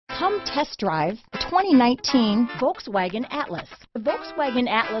Come test drive the 2019 Volkswagen Atlas. The Volkswagen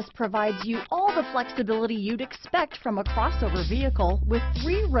Atlas provides you all the flexibility you'd expect from a crossover vehicle with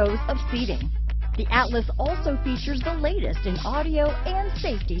 3 rows of seating. The Atlas also features the latest in audio and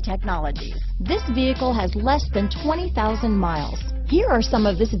safety technologies. This vehicle has less than 20,000 miles. Here are some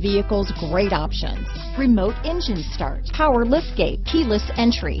of this vehicle's great options: remote engine start, power liftgate, keyless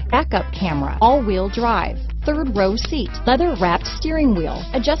entry, backup camera, all-wheel drive, 3rd row seat, leather-wrapped steering wheel,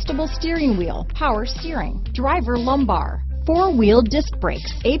 adjustable steering wheel, power steering, driver lumbar, 4-wheel disc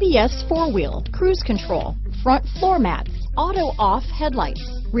brakes, ABS 4-wheel, cruise control, front floor mats, auto-off headlights,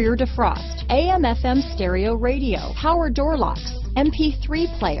 rear defrost, AM/FM stereo radio, power door locks,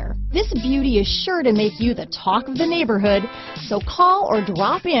 MP3 player. This beauty is sure to make you the talk of the neighborhood, so call or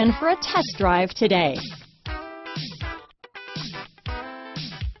drop in for a test drive today.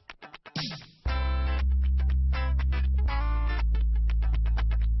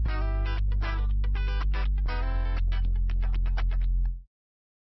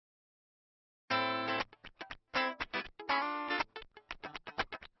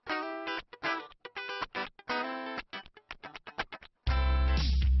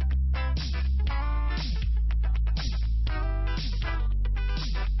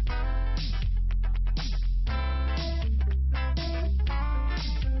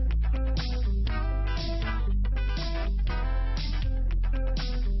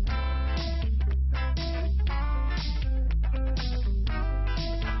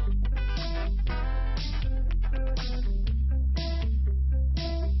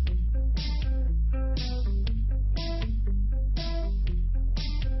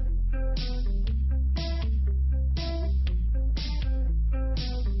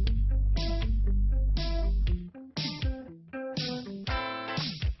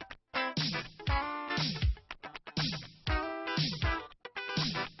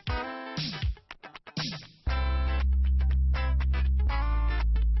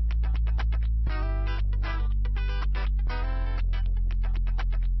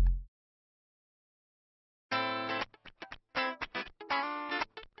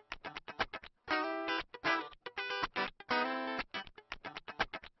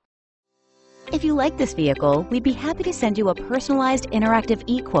 If you like this vehicle, we'd be happy to send you a personalized interactive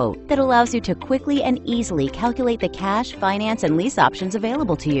e-quote that allows you to quickly and easily calculate the cash, finance, and lease options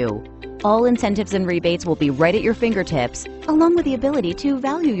available to you. All incentives and rebates will be right at your fingertips, along with the ability to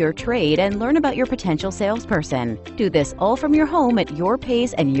value your trade and learn about your potential salesperson. Do this all from your home at your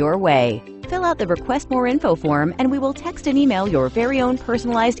pace and your way. Fill out the Request More Info form and we will text and email your very own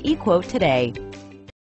personalized e-quote today.